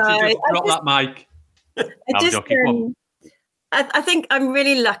 She just dropped that mic. I'm joking. I think I'm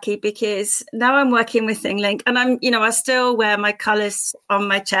really lucky because now I'm working with ThingLink, and I still wear my colours on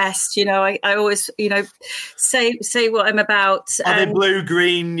my chest. I always, say what I'm about. Are they blue,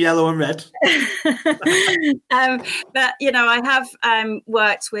 green, yellow, and red? But I have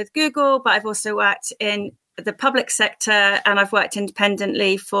worked with Google, but I've also worked in the public sector, and I've worked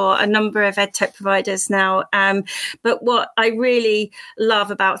independently for a number of edtech providers now. But what I really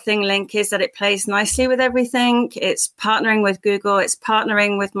love about ThingLink is that it plays nicely with everything. It's partnering with Google, it's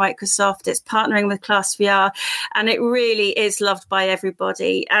partnering with Microsoft, it's partnering with ClassVR, and it really is loved by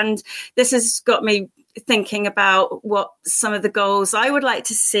everybody. And this has got me thinking about what some of the goals I would like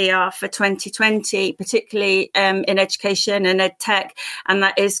to see are for 2020, particularly in education and EdTech. And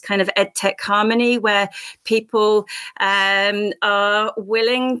that is kind of EdTech Harmony, where people are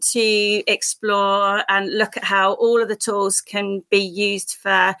willing to explore and look at how all of the tools can be used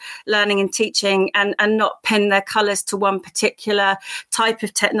for learning and teaching, and not pin their colours to one particular type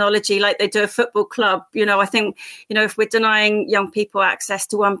of technology like they do a football club. I think, if we're denying young people access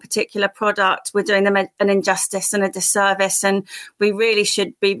to one particular product, we're doing them an injustice and a disservice, and we really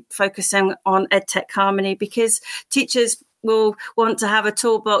should be focusing on EdTech Harmony, because teachers will want to have a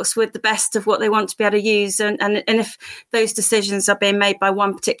toolbox with the best of what they want to be able to use, and if those decisions are being made by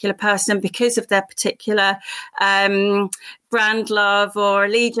one particular person because of their particular brand love or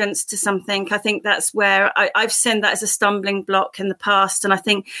allegiance to something, I think that's where I've seen that as a stumbling block in the past. And I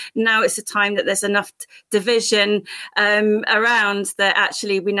think now it's a time that there's enough division around that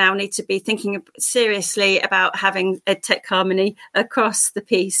actually we now need to be thinking seriously about having EdTech Harmony across the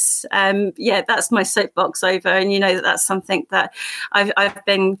piece. That's my soapbox over, and that's something that I've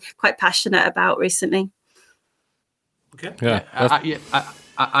been quite passionate about recently. Okay. Yeah.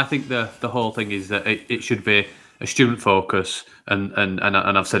 I think the whole thing is that it should be a student focus, and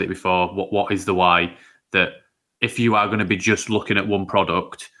I've said it before. What is the why? That if you are going to be just looking at one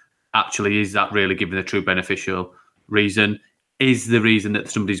product, actually, is that really giving the true beneficial reason? Is the reason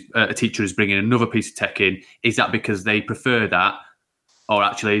that a teacher is bringing another piece of tech in? Is that because they prefer that, or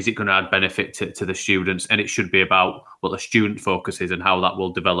actually is it going to add benefit to the students? And it should be about what the student focus is and how that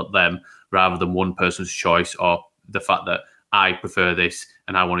will develop them, rather than one person's choice or the fact that I prefer this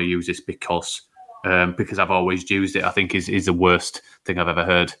and I want to use this because I've always used it. I think is the worst thing I've ever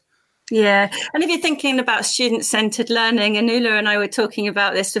heard. Yeah. And if you're thinking about student-centered learning, and Ula and I were talking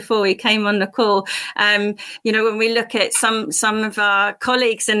about this before we came on the call, when we look at some of our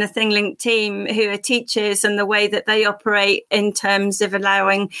colleagues in the ThingLink team who are teachers and the way that they operate in terms of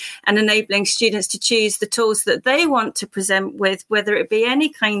allowing and enabling students to choose the tools that they want to present with, whether it be any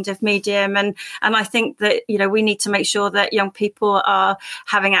kind of medium. And I think that, we need to make sure that young people are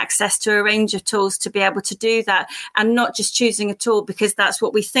having access to a range of tools to be able to do that, and not just choosing a tool because that's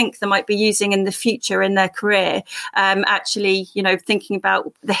what we think they might be using in the future in their career. Actually, thinking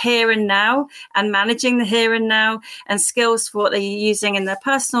about the here and now and managing the here and now, and skills for what they're using in their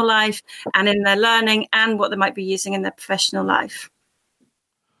personal life and in their learning, and what they might be using in their professional life.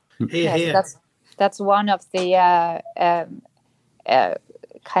 Yes, that's one of the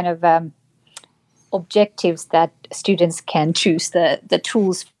kind of objectives that students can choose the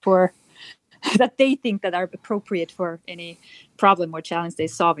tools for that they think that are appropriate for any problem or challenge they're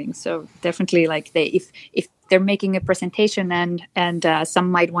solving. So definitely, if they're making a presentation and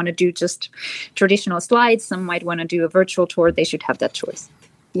some might want to do just traditional slides, some might want to do a virtual tour, they should have that choice.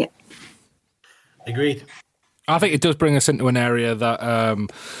 Yeah. Agreed. I think it does bring us into an area that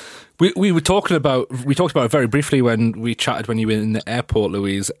we talked about it very briefly when we chatted when you were in the airport,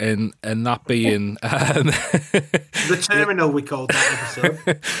 Louise, and that being the terminal, we called that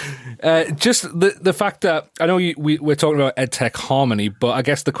episode. Just the fact that I know we're talking about EdTech Harmony, but I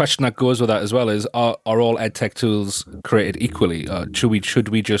guess the question that goes with that as well is: are all EdTech tools created equally? Should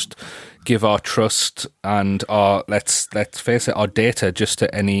we just give our trust and our let's face it, our data just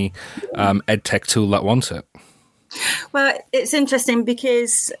to any EdTech tool that wants it? Well, it's interesting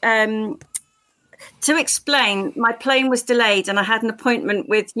because to explain, my plane was delayed and I had an appointment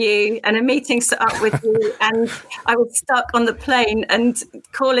with you and a meeting set up with you, and I was stuck on the plane and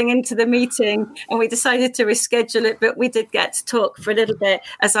calling into the meeting, and we decided to reschedule it, but we did get to talk for a little bit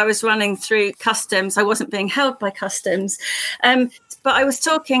as I was running through customs. I wasn't being held by customs. But I was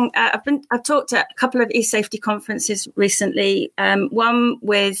talking, I've talked at a couple of eSafety conferences recently, one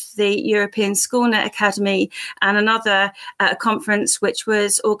with the European SchoolNet Academy and another at a conference which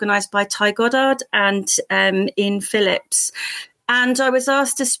was organised by Ty Goddard and Ian Phillips. And I was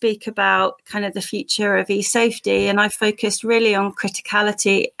asked to speak about kind of the future of eSafety, and I focused really on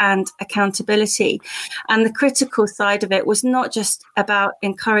criticality and accountability. And the critical side of it was not just about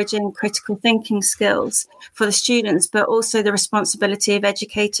encouraging critical thinking skills for the students, but also the responsibility of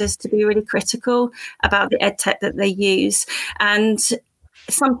educators to be really critical about the EdTech that they use. And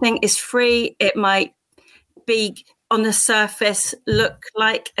if something is free, it might be on the surface look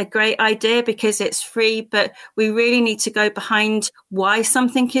like a great idea because it's free, but we really need to go behind why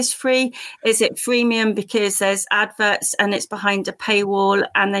something is free. Is it freemium because there's adverts and it's behind a paywall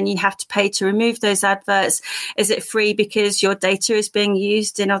and then you have to pay to remove those adverts? Is it free because your data is being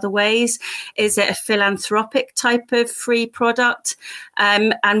used in other ways? Is it a philanthropic type of free product?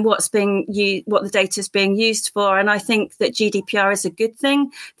 And what the data is being used for? And I think that GDPR is a good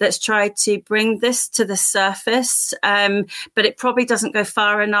thing that's tried to bring this to the surface. But it probably doesn't go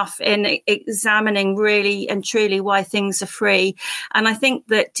far enough in examining really and truly why things are free. And I think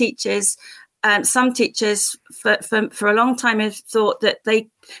that teachers, some teachers for a long time have thought that they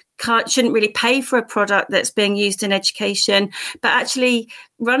shouldn't really pay for a product that's being used in education, but actually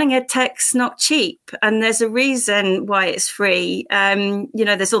running EdTech's not cheap, and there's a reason why it's free.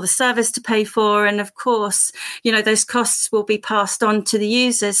 There's all the service to pay for, and of course, those costs will be passed on to the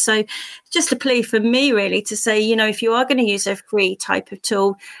users. So just a plea for me really to say, if you are going to use a free type of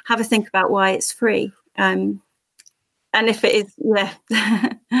tool, have a think about why it's free. And if it is, yeah.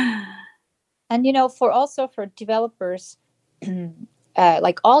 And, for developers,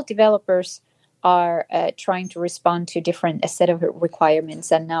 like all developers are trying to respond to different set of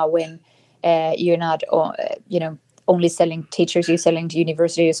requirements. And now when you're not, only selling teachers, you're selling to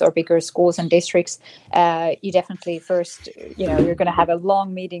universities or bigger schools and districts, you definitely first, you're going to have a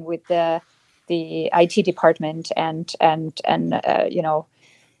long meeting with the IT department and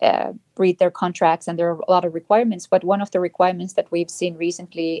read their contracts, and there are a lot of requirements. But one of the requirements that we've seen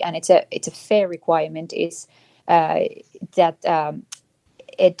recently, and it's a fair requirement, is that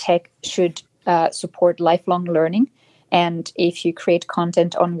EdTech should support lifelong learning. And if you create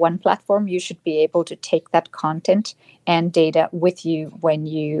content on one platform, you should be able to take that content and data with you when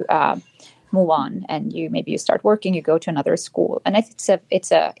you move on, and maybe you start working, you go to another school. And I think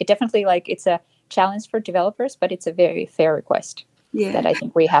it's a challenge for developers, but it's a very fair request that I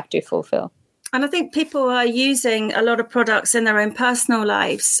think we have to fulfill. And I think people are using a lot of products in their own personal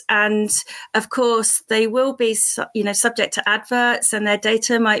lives. And of course, they will be, subject to adverts, and their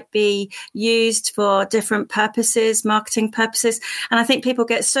data might be used for different purposes, marketing purposes. And I think people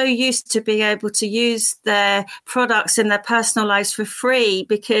get so used to being able to use their products in their personal lives for free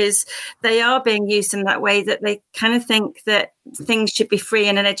because they are being used in that way that they kind of think that things should be free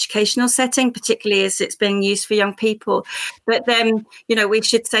in an educational setting, particularly as it's being used for young people. But then, we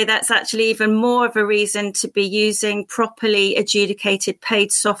should say that's actually even more of a reason to be using properly adjudicated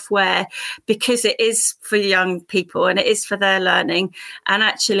paid software, because it is for young people and it is for their learning. And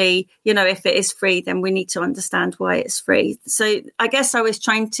actually, if it is free, then we need to understand why it's free. So I guess I was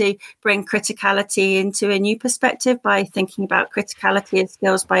trying to bring criticality into a new perspective by thinking about criticality of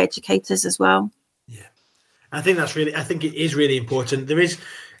skills by educators as well. I think it is really important. There is,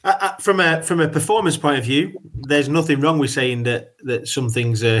 from a performance point of view, there's nothing wrong with saying that some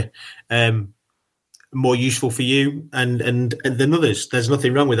things are more useful for you and than others. There's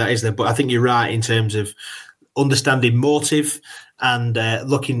nothing wrong with that, is there? But I think you're right in terms of understanding motive and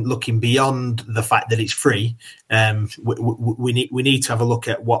looking beyond the fact that it's free. We need to have a look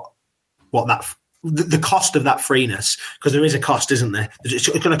at what that the cost of that freeness, because there is a cost, isn't there? It's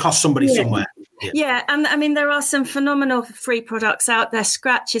going to cost somebody somewhere. Yeah, and I mean, there are some phenomenal free products out there.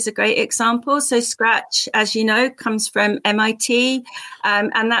 Scratch is a great example. So Scratch, as you know, comes from MIT,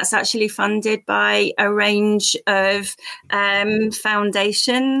 and that's actually funded by a range of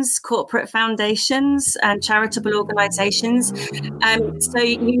foundations, corporate foundations and charitable organizations. So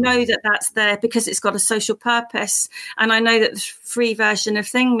that's there because it's got a social purpose. And I know that the free version of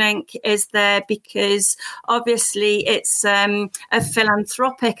ThingLink is there because obviously it's a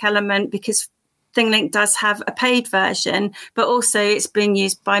philanthropic element, because ThingLink does have a paid version, but also it's being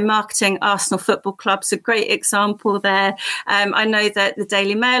used by marketing. Arsenal Football Club's a great example there. I know that the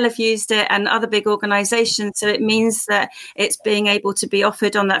Daily Mail have used it and other big organisations. So it means that it's being able to be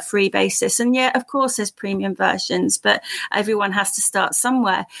offered on that free basis. And yeah, of course, there's premium versions, but everyone has to start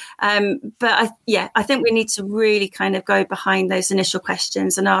somewhere. But I think we need to really kind of go behind those initial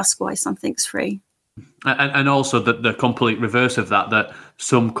questions and ask why something's free. And also the complete reverse of that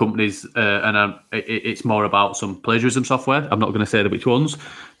some companies, it's more about some plagiarism software. I'm not going to say which ones,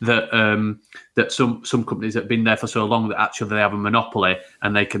 that some companies that have been there for so long that actually they have a monopoly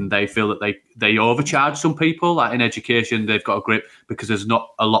and they feel that they overcharge some people. Like in education, they've got a grip because there's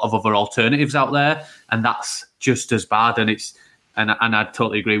not a lot of other alternatives out there, and that's just as bad. And I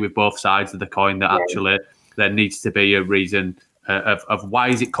totally agree with both sides of the coin that actually there needs to be a reason of why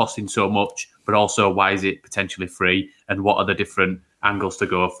is it costing so much, but also why is it potentially free, and what are the different angles to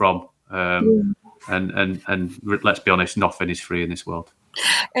go from. And let's be honest, nothing is free in this world.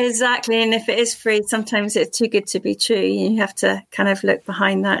 Exactly. And if it is free, sometimes it's too good to be true. You have to kind of look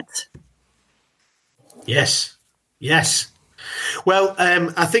behind that. Yes. Well,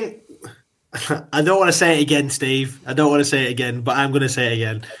 I think I don't want to say it again, Steve. I don't want to say it again, but I'm going to say it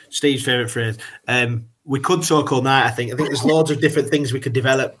again. Steve's favourite phrase. We could talk all night, I think. There's loads of different things we could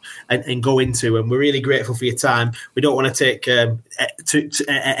develop and go into, and we're really grateful for your time. We don't want to take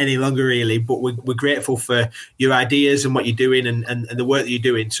any longer, really, but we're grateful for your ideas and what you're doing and the work that you're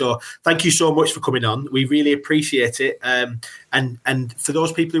doing. So thank you so much for coming on. We really appreciate it. And for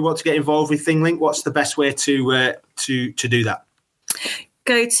those people who want to get involved with ThingLink, what's the best way to do that?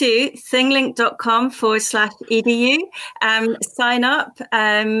 Go to thinglink.com/edu, sign up,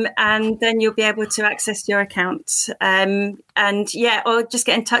 and then you'll be able to access your account. Or just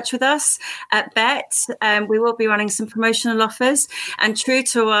get in touch with us at BET. We will be running some promotional offers, and true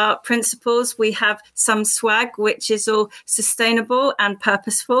to our principles, we have some swag which is all sustainable and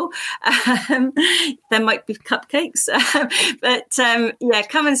purposeful. There might be cupcakes, but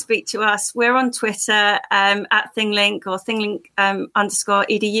come and speak to us. We're on Twitter at ThingLink or ThingLink_edu.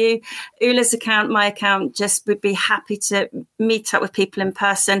 Ula's account, my account. Just would be happy to meet up with people in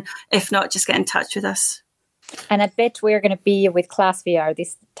person. If not, just get in touch with us. And I bet we're going to be with Class VR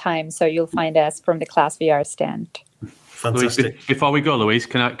this time, so you'll find us from the Class VR stand. Fantastic. Louise, before we go, Louise,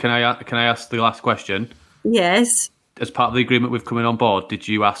 can I ask the last question? Yes. As part of the agreement with coming on board, did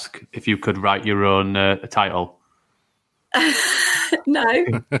you ask if you could write your own title? No.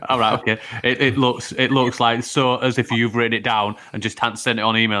 All right, okay. It looks like so as if you've written it down and just hadn't sent it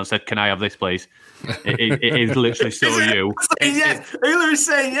on email and said, "Can I have this, please?" It is literally so you. Yes, Ula is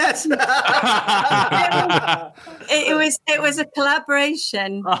saying yes. It was a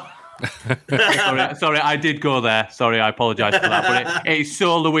collaboration. Sorry, I did go there. Sorry, I apologise for that. But it's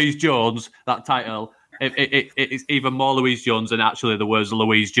so Louise Jones, that title. It's even more Louise Jones than actually the words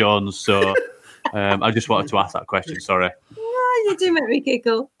Louise Jones. So I just wanted to ask that question. Sorry. Oh, you do make me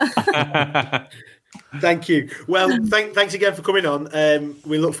giggle. Thank you. Well, thanks again for coming on.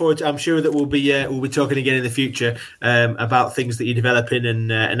 We look forward to, I'm sure that we'll be talking again in the future about things that you're developing and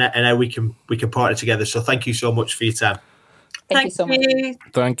how we can partner together. So thank you so much for your time. Thank you so much.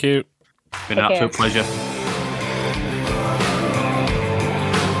 Thank you. It's been an absolute pleasure.